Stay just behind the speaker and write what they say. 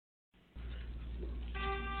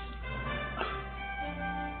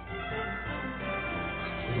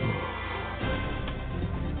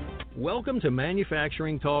Welcome to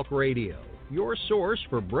Manufacturing Talk Radio, your source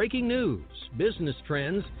for breaking news, business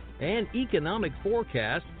trends, and economic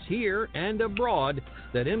forecasts here and abroad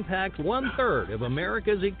that impact 1/3 of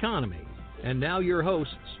America's economy. And now your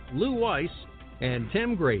hosts, Lou Weiss and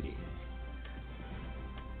Tim Grady.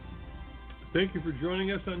 Thank you for joining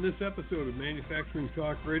us on this episode of Manufacturing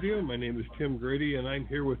Talk Radio. My name is Tim Grady, and I'm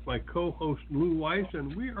here with my co-host, Lou Weiss,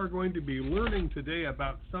 and we are going to be learning today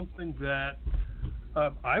about something that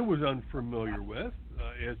I was unfamiliar with.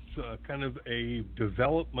 It's kind of a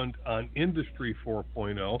development on Industry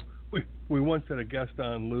 4.0. We once had a guest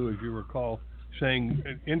on, Lou, as you recall, saying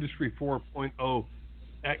Industry 4.0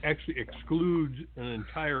 actually excludes an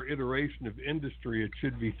entire iteration of industry. It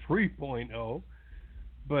should be 3.0.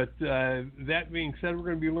 But that being said, we're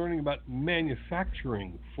going to be learning about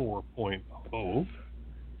Manufacturing 4.0.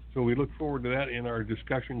 So we look forward to that in our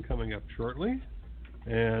discussion coming up shortly.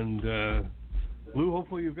 And Lou,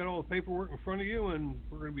 hopefully you've got all the paperwork in front of you, and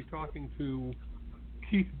we're going to be talking to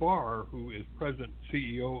Keith Barr, who is President and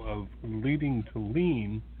CEO of Leading to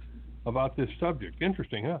Lean, about this subject.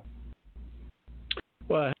 Interesting, huh?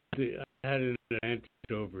 Well, I had an advantage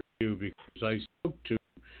over you because I spoke to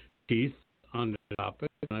Keith on the topic,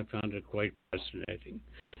 and I found it quite fascinating.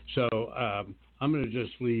 So I'm going to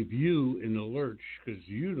just leave you in the lurch because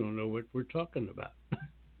you don't know what we're talking about.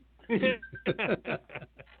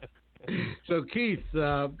 So, Keith,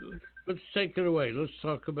 let's take it away. Let's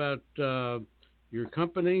talk about your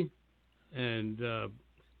company and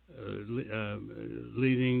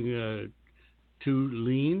leading to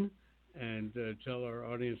Lean, and tell our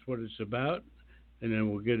audience what it's about, and then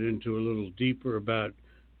we'll get into a little deeper about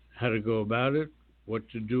how to go about it, what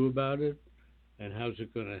to do about it, and how's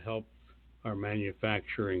it going to help our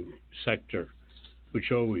manufacturing sector,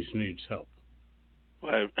 which always needs help.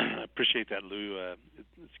 Well, I appreciate that, Lou.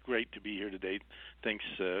 It's great to be here today. Thanks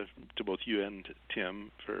to both you and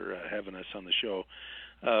Tim for having us on the show.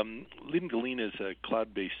 Leading to Lean is a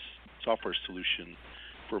cloud-based software solution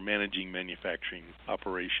for managing manufacturing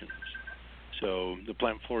operations. So the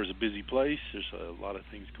plant floor is a busy place. There's a lot of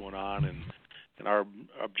things going on, and our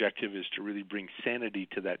objective is to really bring sanity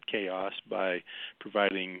to that chaos by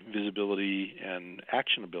providing visibility and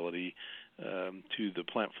actionability to the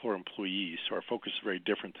plant floor employees. So our focus is very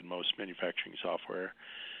different than most manufacturing software.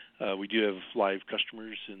 We do have live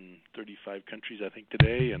customers in 35 countries, I think,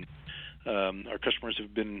 today, and our customers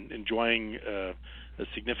have been enjoying a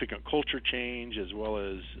significant culture change as well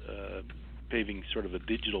as paving sort of a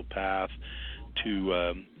digital path to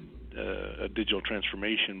a digital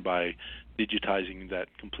transformation by digitizing that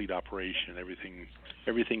complete operation,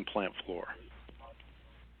 everything plant floor.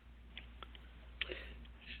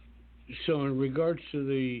 So in regards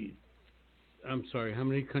to I'm sorry, how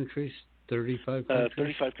many countries? 35 countries?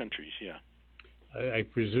 35 countries, yeah. I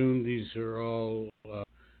presume these are all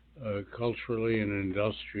culturally and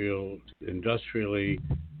industrially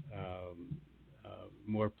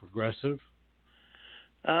more progressive?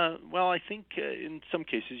 Well, I think in some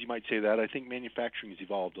cases you might say that. I think manufacturing has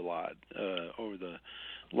evolved a lot over the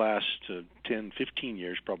last 10, 15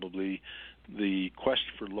 years probably. The quest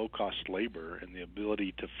for low-cost labor and the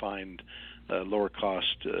ability to find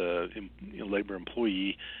lower-cost labor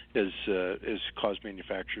employee has caused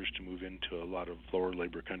manufacturers to move into a lot of lower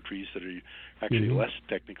labor countries that are actually less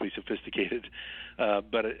technically sophisticated.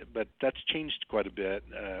 But that's changed quite a bit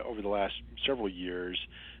over the last several years.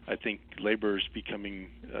 I think labor is becoming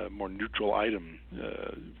a more neutral item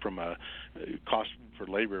from a cost for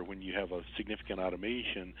labor. When you have a significant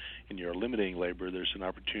automation and you're eliminating labor, there's an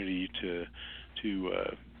opportunity to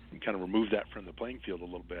kind of remove that from the playing field a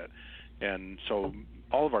little bit. And so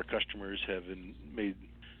all of our customers have made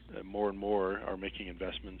more and more are making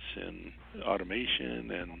investments in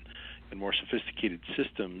automation and more sophisticated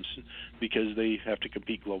systems because they have to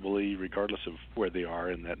compete globally regardless of where they are,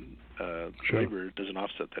 and that labor doesn't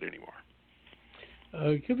offset that anymore.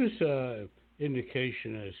 Give us an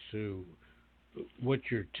indication as to what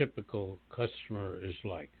your typical customer is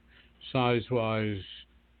like, size-wise,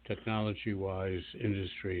 technology-wise,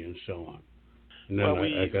 industry, and so on. And then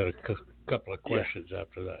I got a couple of questions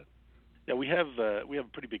after that. Yeah, we have a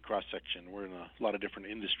pretty big cross-section. We're in a lot of different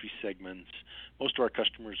industry segments. Most of our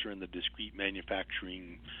customers are in the discrete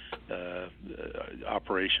manufacturing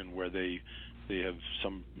operation where they have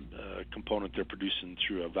some component they're producing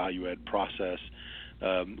through a value-add process.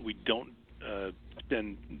 We don't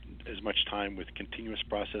spend as much time with continuous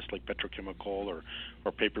process like petrochemical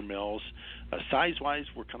or paper mills. Size-wise,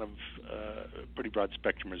 we're kind of a pretty broad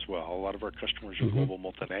spectrum as well. A lot of our customers are global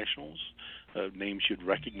multinationals, names you'd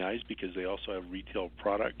recognize because they also have retail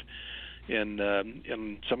product. And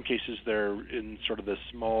in some cases, they're in sort of the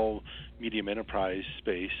small, medium enterprise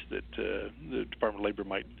space that the Department of Labor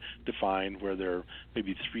might define, where there are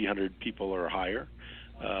maybe 300 people or higher.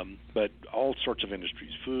 But all sorts of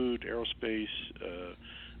industries: food, aerospace,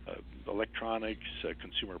 electronics,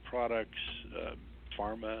 consumer products,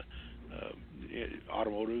 pharma,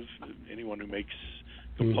 automotive, anyone who makes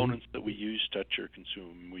components that we use, touch, or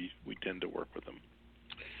consume, we tend to work with them.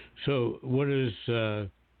 So what does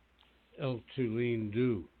L2 Lean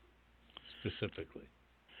do specifically?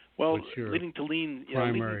 Well, Leading to Lean,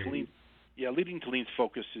 Leading to Lean's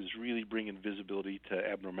focus is really bringing visibility to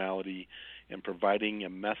abnormality and providing a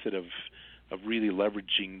method of really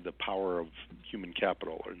leveraging the power of human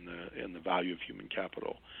capital and the value of human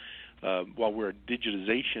capital. While we're a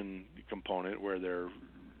digitization component, where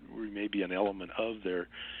we may be an element of their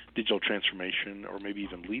digital transformation, or maybe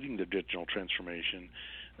even leading the digital transformation,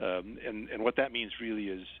 and what that means really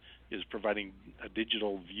is providing a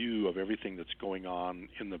digital view of everything that's going on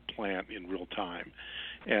in the plant in real time,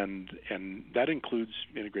 and that includes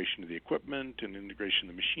integration of the equipment and integration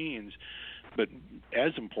of the machines. But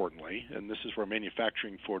as importantly, and this is where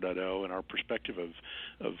Manufacturing 4.0 and our perspective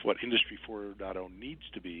of what Industry 4.0 needs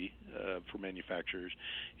to be for manufacturers,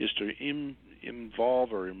 is to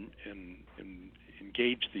involve or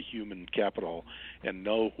engage the human capital and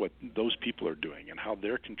know what those people are doing and how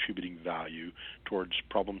they're contributing value towards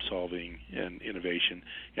problem solving and innovation,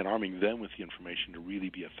 and arming them with the information to really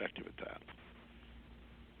be effective at that.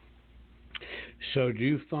 So do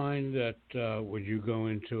you find that when you go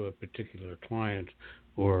into a particular client,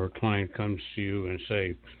 or a client comes to you and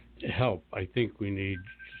say, help, I think we need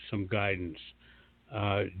some guidance,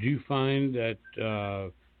 do you find that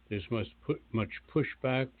there's much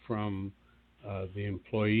pushback from the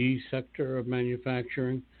employee sector of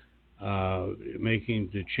manufacturing, making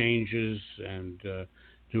the changes and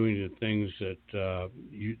doing the things that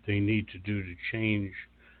they need to do to change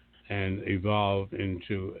and evolve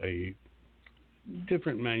into a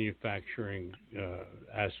different manufacturing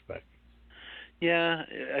aspect? Yeah,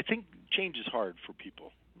 I think change is hard for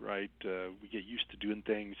people, right? We get used to doing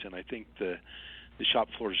things, and I think the shop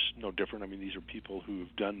floor is no different. I mean, these are people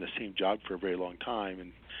who've done the same job for a very long time,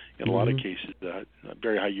 and in a lot of cases, a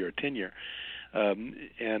very high year of tenure.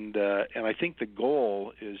 And I think the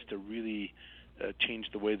goal is to really change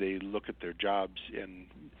the way they look at their jobs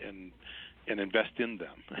and invest in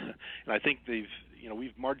them. And I think we've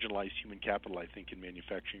marginalized human capital, I think, in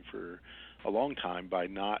manufacturing for a long time by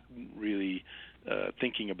not really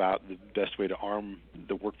thinking about the best way to arm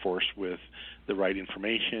the workforce with the right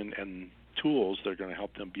information and tools that are going to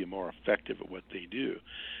help them be more effective at what they do.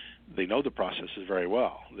 They know the processes very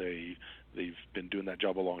well. They've been doing that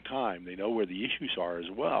job a long time. They know where the issues are as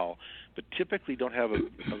well, but typically don't have a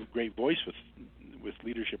great voice with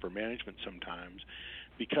leadership or management sometimes,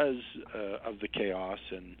 because of the chaos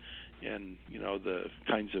and the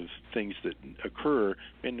kinds of things that occur.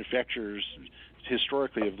 Manufacturers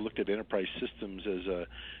historically have looked at enterprise systems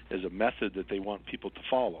as a method that they want people to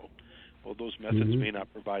follow. Well, those methods may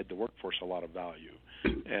not provide the workforce a lot of value,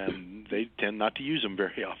 and they tend not to use them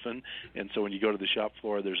very often. And so when you go to the shop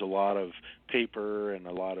floor, there's a lot of paper and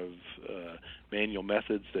a lot of manual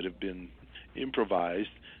methods that have been improvised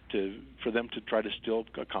for them to try to still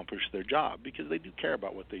accomplish their job, because they do care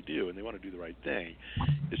about what they do and they want to do the right thing.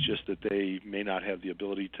 It's just that they may not have the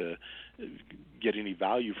ability to get any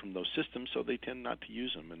value from those systems, so they tend not to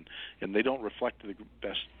use them, and they don't reflect the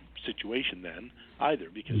best situation then either,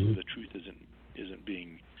 because the truth isn't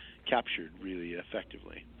being captured really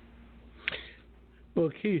effectively.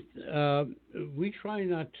 Well, Keith, we try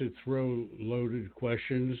not to throw loaded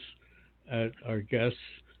questions at our guests,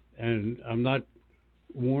 and I'm not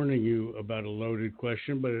warning you about a loaded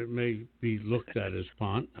question, but it may be looked at as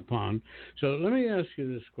upon. So let me ask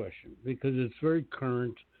you this question, because it's very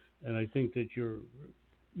current, and I think that you're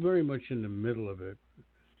very much in the middle of it,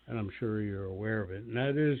 and I'm sure you're aware of it, and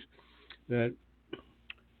that is that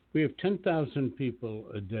we have 10,000 people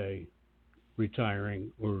a day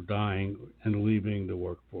retiring or dying and leaving the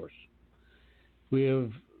workforce. We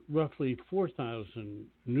have roughly 4,000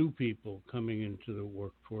 new people coming into the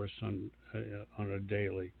workforce on a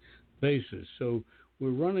daily basis. So we're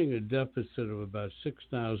running a deficit of about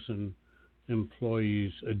 6,000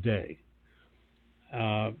 employees a day.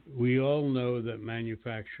 We all know that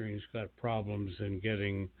manufacturing's got problems in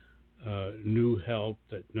getting new help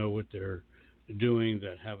that know what they're doing,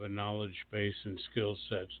 that have a knowledge base and skill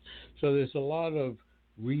sets. So there's a lot of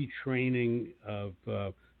retraining of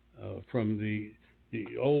from the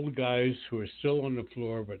old guys who are still on the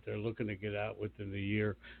floor, but they're looking to get out within the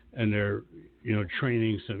year, and they're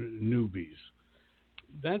training some newbies.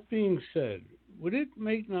 that being said, would it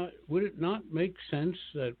not make sense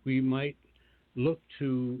that we might look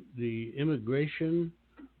to the immigration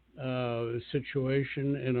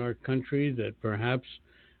situation in our country, that perhaps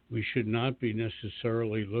we should not be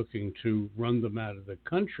necessarily looking to run them out of the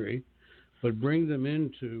country, but bring them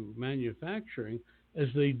into manufacturing as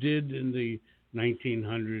they did in the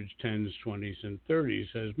 1900s, 10s, 20s, and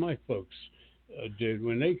 30s, as my folks did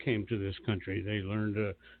when they came to this country. They learned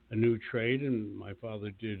a new trade, and my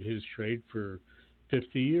father did his trade for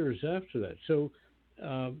 50 years after that. So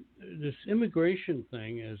this immigration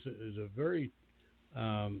thing is a very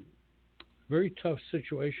very tough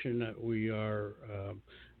situation that we are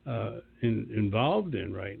involved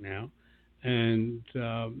in right now. And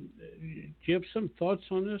do you have some thoughts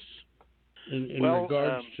on this in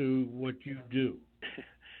regards to what you do?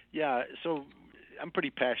 Yeah, so I'm pretty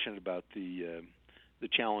passionate about the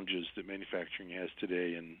challenges that manufacturing has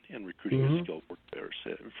today in recruiting a skilled workforce,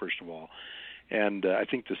 first of all. And I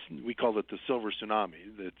think we call it the silver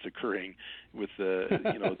tsunami that's occurring with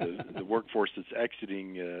the workforce that's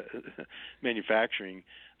exiting manufacturing.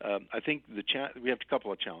 I think we have a couple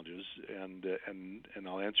of challenges, and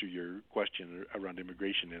I'll answer your question around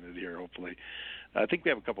immigration in it here. Hopefully, I think we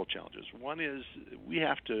have a couple of challenges. One is we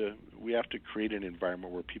have to create an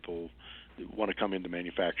environment where people want to come into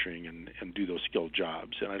manufacturing and do those skilled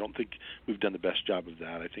jobs. And I don't think we've done the best job of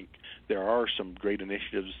that. I think there are some great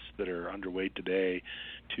initiatives that are underway today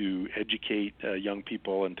to educate young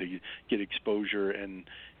people and to get exposure. And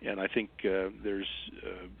I think there's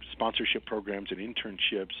sponsorship programs and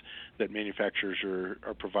internships that manufacturers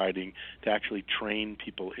are providing to actually train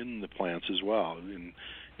people in the plants as well,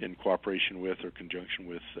 in cooperation with or conjunction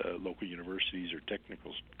with local universities or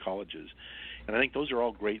technical colleges. And I think those are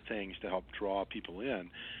all great things to help draw people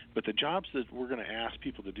in. But the jobs that we're going to ask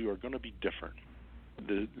people to do are going to be different.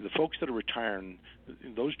 The folks that are retiring,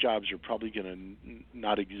 those jobs are probably going to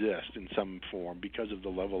not exist in some form because of the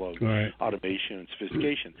level of automation and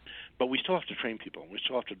sophistication. But we still have to train people. We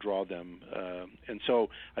still have to draw them. And so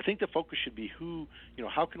I think the focus should be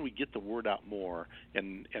how can we get the word out more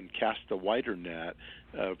and cast a wider net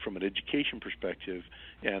from an education perspective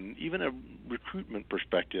and even a recruitment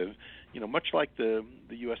perspective, much like the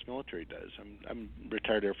U.S. military does. I'm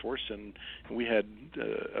retired Air Force, and we had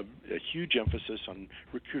a huge emphasis on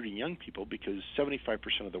recruiting young people because 75%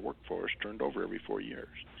 of the workforce turned over every 4 years.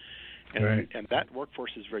 And that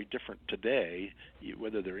workforce is very different today,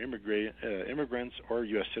 whether they're immigrants or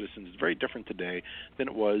U.S. citizens. It's very different today than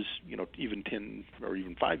it was, even 10 or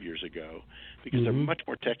even 5 years ago, because they're much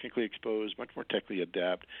more technically exposed, much more technically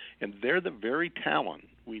adept, and they're the very talent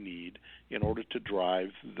we need in order to drive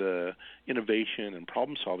the innovation and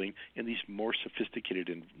problem solving in these more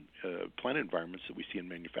sophisticated plant environments that we see in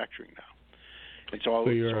manufacturing now. And so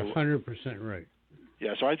you're 100% right.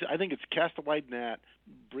 Yeah, so I think it's cast a wide net,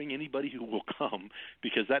 bring anybody who will come,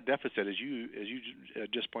 because that deficit, as you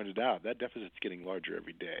just pointed out, that deficit's getting larger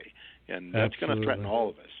every day, and that's going to threaten all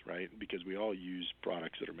of us, right? Because we all use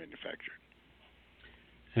products that are manufactured.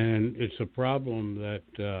 And it's a problem that,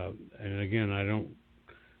 and again,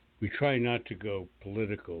 we try not to go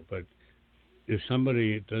political, but if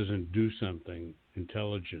somebody doesn't do something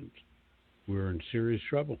intelligent, we're in serious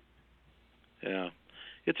trouble. Yeah.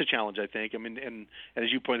 It's a challenge, I think. I mean, and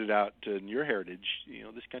as you pointed out in your heritage,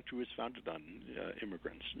 this country was founded on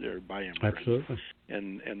immigrants, or by immigrants. Absolutely.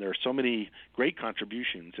 And there are so many great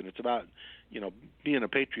contributions, and it's about, being a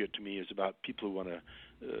patriot to me is about people who want to,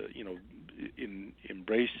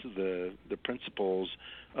 embrace the principles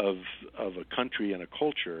of a country and a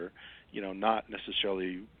culture, not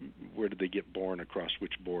necessarily where did they get born across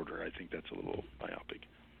which border. I think that's a little myopic.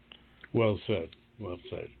 Well said. Well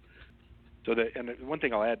said. So and one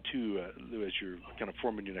thing I'll add too, Lou, as you're kind of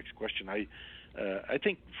forming your next question, I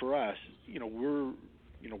think for us,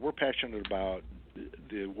 we're passionate about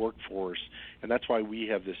the workforce, and that's why we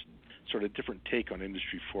have this sort of different take on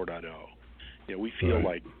Industry 4.0. We feel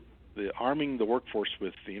like arming the workforce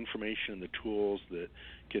with the information and the tools that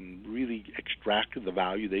can really extract the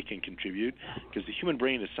value they can contribute, because the human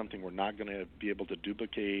brain is something we're not going to be able to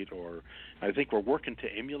duplicate, or I think we're working to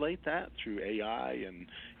emulate that through AI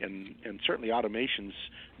and certainly automation's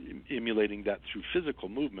emulating that through physical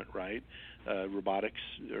movement, right? Robotics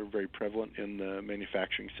are very prevalent in the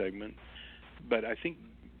manufacturing segment. But I think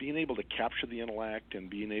being able to capture the intellect and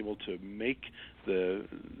being able to make the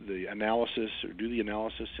analysis or do the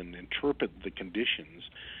analysis and interpret the conditions,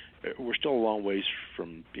 we're still a long ways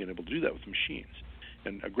from being able to do that with machines.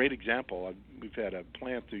 And a great example, we've had a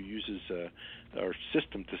plant that uses our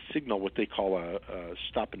system to signal what they call a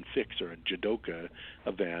stop and fix, or a JIDOKA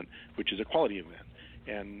event, which is a quality event.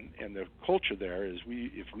 And the culture there is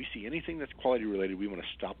if we see anything that's quality related, we want to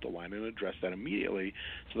stop the line and address that immediately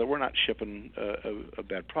so that we're not shipping a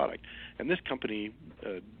bad product. And this company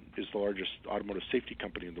is the largest automotive safety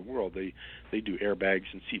company in the world. They do airbags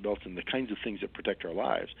and seatbelts and the kinds of things that protect our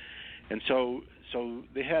lives. And so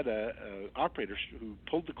they had a operator who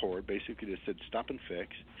pulled the cord, basically that said stop and fix.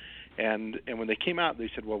 And when they came out, they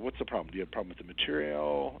said, well, what's the problem? Do you have a problem with the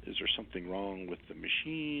material? Is there something wrong with the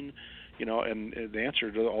machine? And the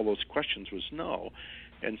answer to all those questions was no.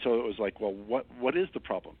 And so it was like, well, what is the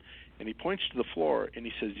problem? And he points to the floor and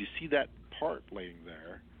he says, you see that part laying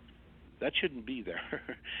there? That shouldn't be there.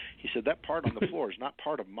 He said, that part on the floor is not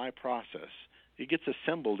part of my process. It gets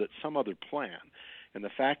assembled at some other plant. And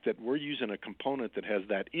the fact that we're using a component that has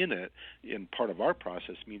that in it in part of our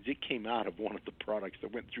process means it came out of one of the products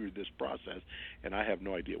that went through this process, and I have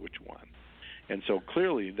no idea which one. And so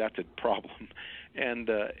clearly that's a problem. And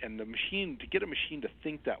the machine, to get a machine to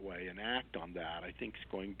think that way and act on that, I think is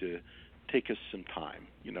going to take us some time.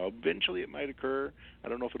 Eventually it might occur. I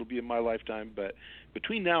don't know if it'll be in my lifetime, but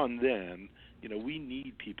between now and then, we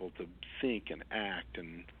need people to think and act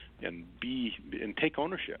and be and take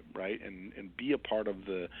ownership, right? And be a part of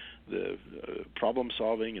the problem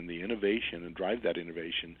solving and the innovation and drive that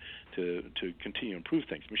innovation to continue to improve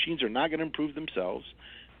things. Machines are not going to improve themselves.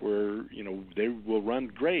 They will run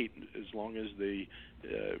great as long as they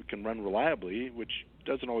can run reliably, which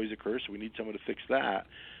doesn't always occur, so we need someone to fix that.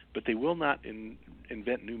 But they will not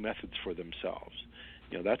invent new methods for themselves.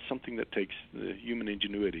 That's something that takes the human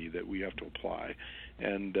ingenuity that we have to apply,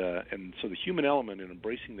 and so the human element in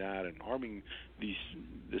embracing that and arming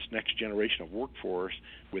this next generation of workforce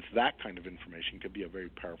with that kind of information could be a very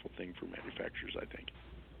powerful thing for manufacturers, I think.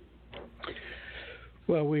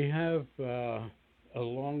 Well, we have a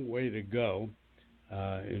long way to go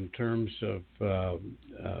in terms of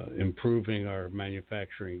improving our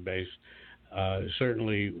manufacturing base.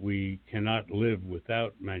 Certainly, we cannot live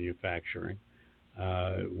without manufacturing.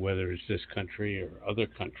 Whether it's this country or other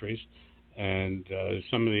countries. And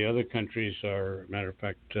some of the other countries are, matter of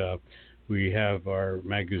fact, we have our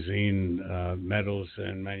magazine, Metals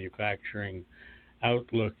and Manufacturing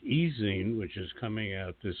Outlook e-zine, which is coming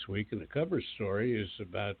out this week. And the cover story is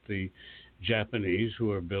about the Japanese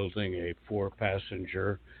who are building a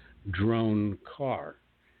 4-passenger drone car.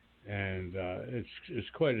 And it's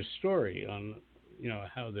quite a story on,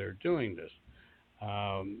 how they're doing this.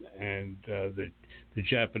 And the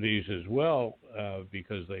Japanese as well,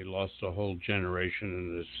 because they lost a whole generation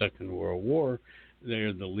in the Second World War,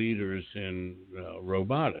 they're the leaders in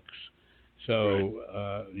robotics.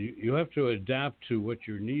 So you have to adapt to what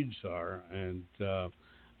your needs are, and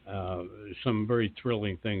some very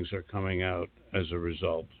thrilling things are coming out as a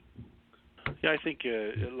result. Yeah, I think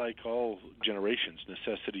like all generations,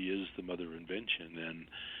 necessity is the mother of invention,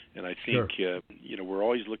 and I think sure. We're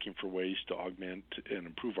always looking for ways to augment and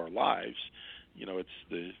improve our lives. It's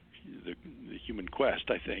the human quest,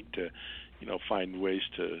 I think, to find ways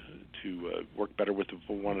to work better with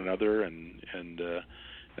one another, and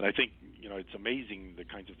I think it's amazing the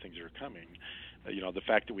kinds of things that are coming. The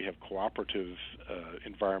fact that we have cooperative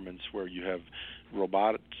environments where you have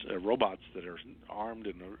robots that are armed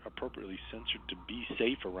and appropriately censored to be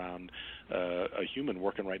safe around a human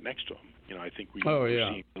working right next to them. I think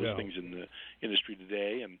we're seeing those things in the industry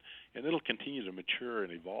today, and it'll continue to mature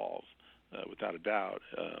and evolve without a doubt.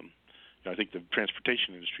 I think the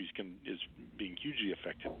transportation industry is being hugely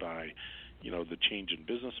affected by the change in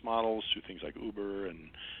business models through things like Uber and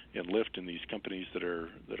Lyft, and these companies that are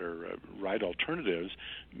ride alternatives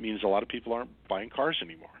means a lot of people aren't buying cars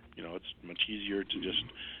anymore. It's much easier to just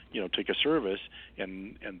take a service,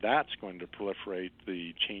 and that's going to proliferate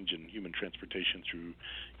the change in human transportation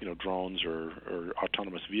through drones or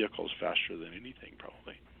autonomous vehicles faster than anything,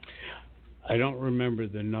 probably. I don't remember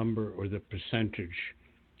the number or the percentage,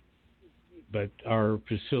 but our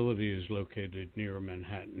facility is located near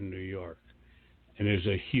Manhattan, New York, and there's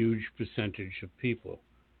a huge percentage of people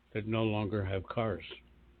that no longer have cars.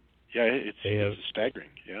 Yeah, it's staggering,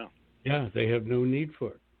 yeah. Yeah, they have no need for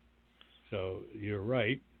it. So you're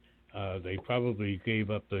right. They probably gave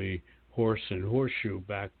up the horse and horseshoe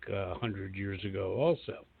back 100 years ago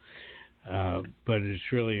also. But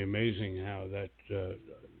it's really amazing how that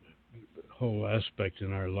whole aspect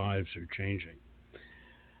in our lives are changing.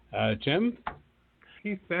 Tim?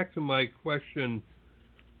 Keith, back to my question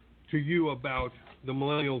to you about the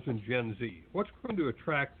millennials and Gen Z. What's going to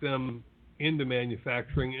attract them into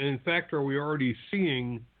manufacturing? And in fact, are we already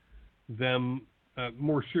seeing them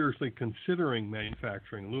more seriously considering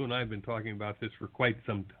manufacturing? Lou and I have been talking about this for quite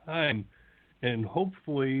some time. and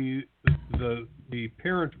hopefully the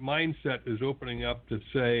parent mindset is opening up to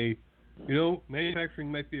say,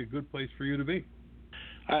 manufacturing might be a good place for you to be.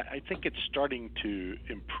 I think it's starting to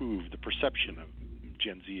improve. The perception of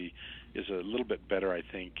Gen Z is a little bit better, I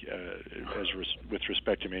think, with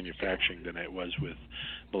respect to manufacturing than it was with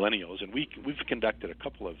millennials. And we've conducted a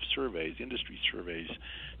couple of surveys, industry surveys,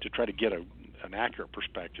 to try to get an accurate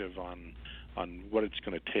perspective on what it's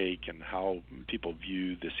going to take and how people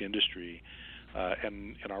view this industry.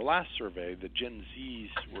 And in our last survey, the Gen Zs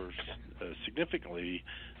were significantly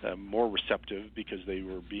more receptive because they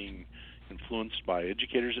were being influenced by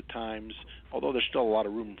educators at times. Although there's still a lot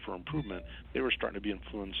of room for improvement, they were starting to be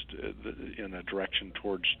influenced in a direction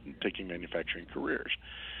towards taking manufacturing careers,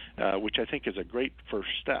 which I think is a great first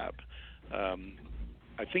step.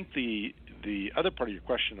 I think the other part of your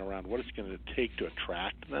question around what it's going to take to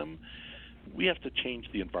attract them, we have to change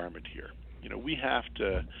the environment here. We have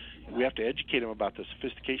to educate them about the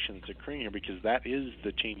sophistication that's occurring here, because that is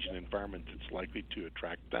the change in environment that's likely to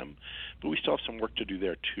attract them. But we still have some work to do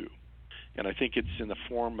there too. And I think it's in the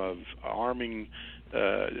form of arming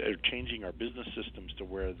or changing our business systems to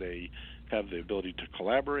where they have the ability to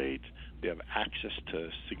collaborate, they have access to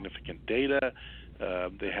significant data,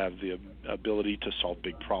 they have the ability to solve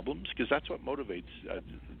big problems, because that's what motivates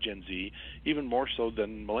Gen Z, even more so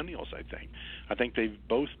than millennials, I think. I think they've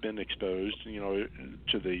both been exposed, to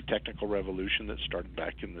the technical revolution that started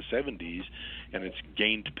back in the 70s, and it's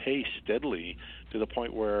gained pace steadily to the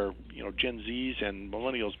point where, Gen Zs and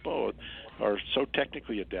millennials both are so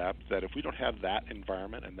technically adept that if we don't have that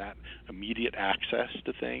environment and that immediate access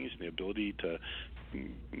to things and the ability to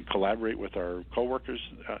collaborate with our coworkers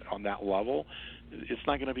on that level, it's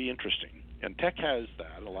not going to be interesting. And tech has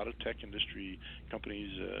that. A lot of tech industry companies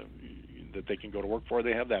that they can go to work for,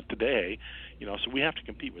 they have that today. So we have to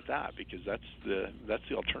compete with that, because that's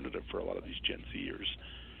the alternative for a lot of these Gen Zers.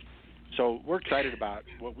 So we're excited about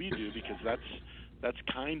what we do, because that's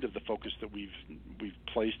kind of the focus that we've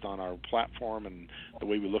placed on our platform, and the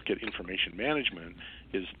way we look at information management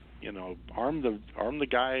is, arm the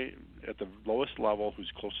guy at the lowest level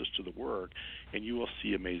who's closest to the work, and you will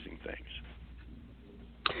see amazing things.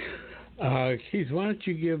 Keith, why don't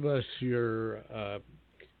you give us your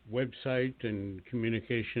website and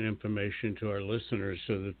communication information to our listeners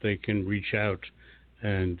so that they can reach out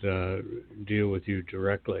and deal with you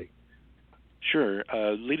directly? Sure.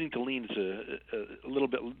 Leading to Lean is a little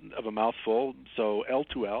bit of a mouthful. So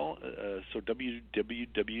L2L, so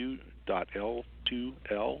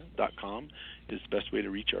www.l2l.com is the best way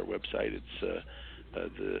to reach our website. It's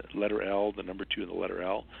the letter L, the number 2, and the letter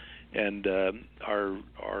L. And our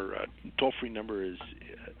toll-free number is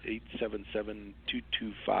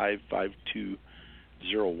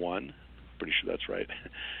 877-225-5201. Pretty sure that's right.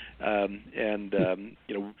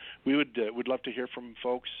 We would love to hear from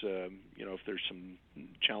folks. If there's some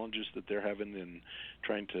challenges that they're having in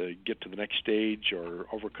trying to get to the next stage or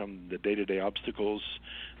overcome the day-to-day obstacles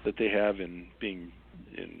that they have in being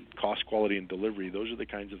in cost, quality, and delivery. Those are the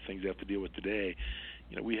kinds of things they have to deal with today.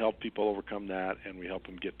 We help people overcome that, and we help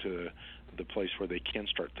them get to the place where they can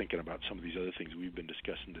start thinking about some of these other things we've been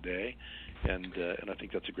discussing today, and I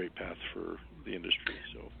think that's a great path for the industry.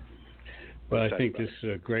 So, well, I think this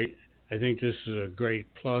is a great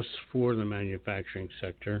plus for the manufacturing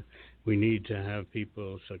sector. We need to have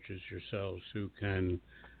people such as yourselves who can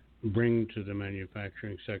bring to the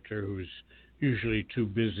manufacturing sector, who's usually too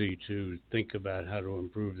busy to think about how to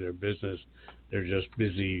improve their business. They're just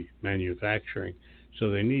busy manufacturing. So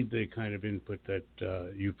they need the kind of input that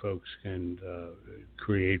you folks can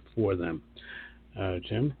create for them.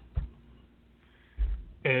 Tim?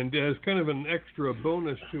 And as kind of an extra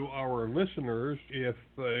bonus to our listeners, if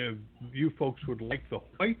you folks would like the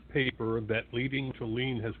white paper that Leading to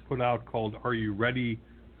Lean has put out called Are You Ready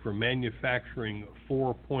for Manufacturing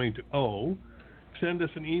 4.0, send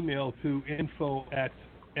us an email to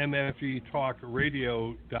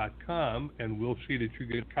info@mfgtalkradio.com, and we'll see that you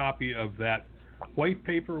get a copy of that white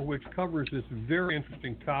paper, which covers this very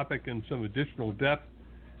interesting topic in some additional depth.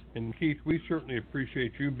 And Keith, we certainly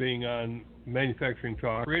appreciate you being on Manufacturing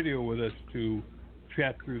Talk Radio with us to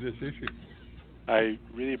chat through this issue. I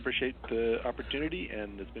really appreciate the opportunity,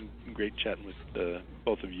 and it's been great chatting with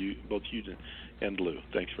both you and Lou.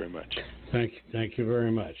 Thanks very much. Thank you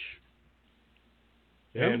very much.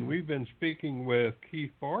 And we've been speaking with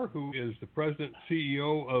Keith Barr, who is the president and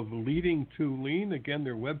CEO of Leading to Lean. Again,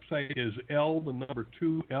 their website is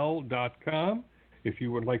L2L.com. If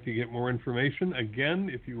you would like to get more information, again,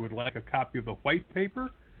 if you would like a copy of the white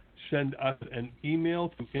paper, send us an email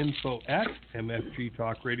to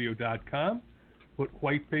info@mfgtalkradio.com. Put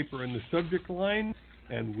white paper in the subject line,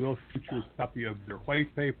 and we'll shoot you a copy of their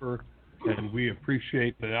white paper. And we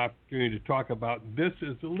appreciate the opportunity to talk about this.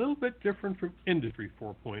 Is a little bit different from Industry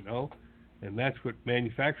 4.0, and that's what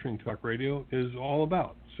Manufacturing Talk Radio is all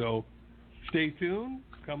about. So stay tuned,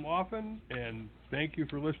 come often, and thank you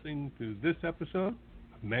for listening to this episode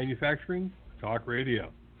of Manufacturing Talk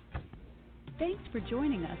Radio. Thanks for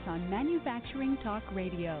joining us on Manufacturing Talk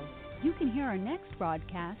Radio. You can hear our next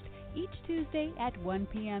broadcast each Tuesday at 1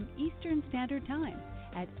 p.m. Eastern Standard Time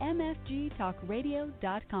at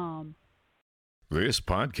mfgtalkradio.com. This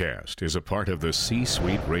podcast is a part of the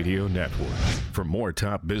C-Suite Radio Network. For more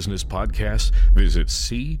top business podcasts, visit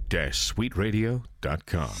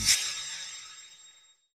c-suiteradio.com.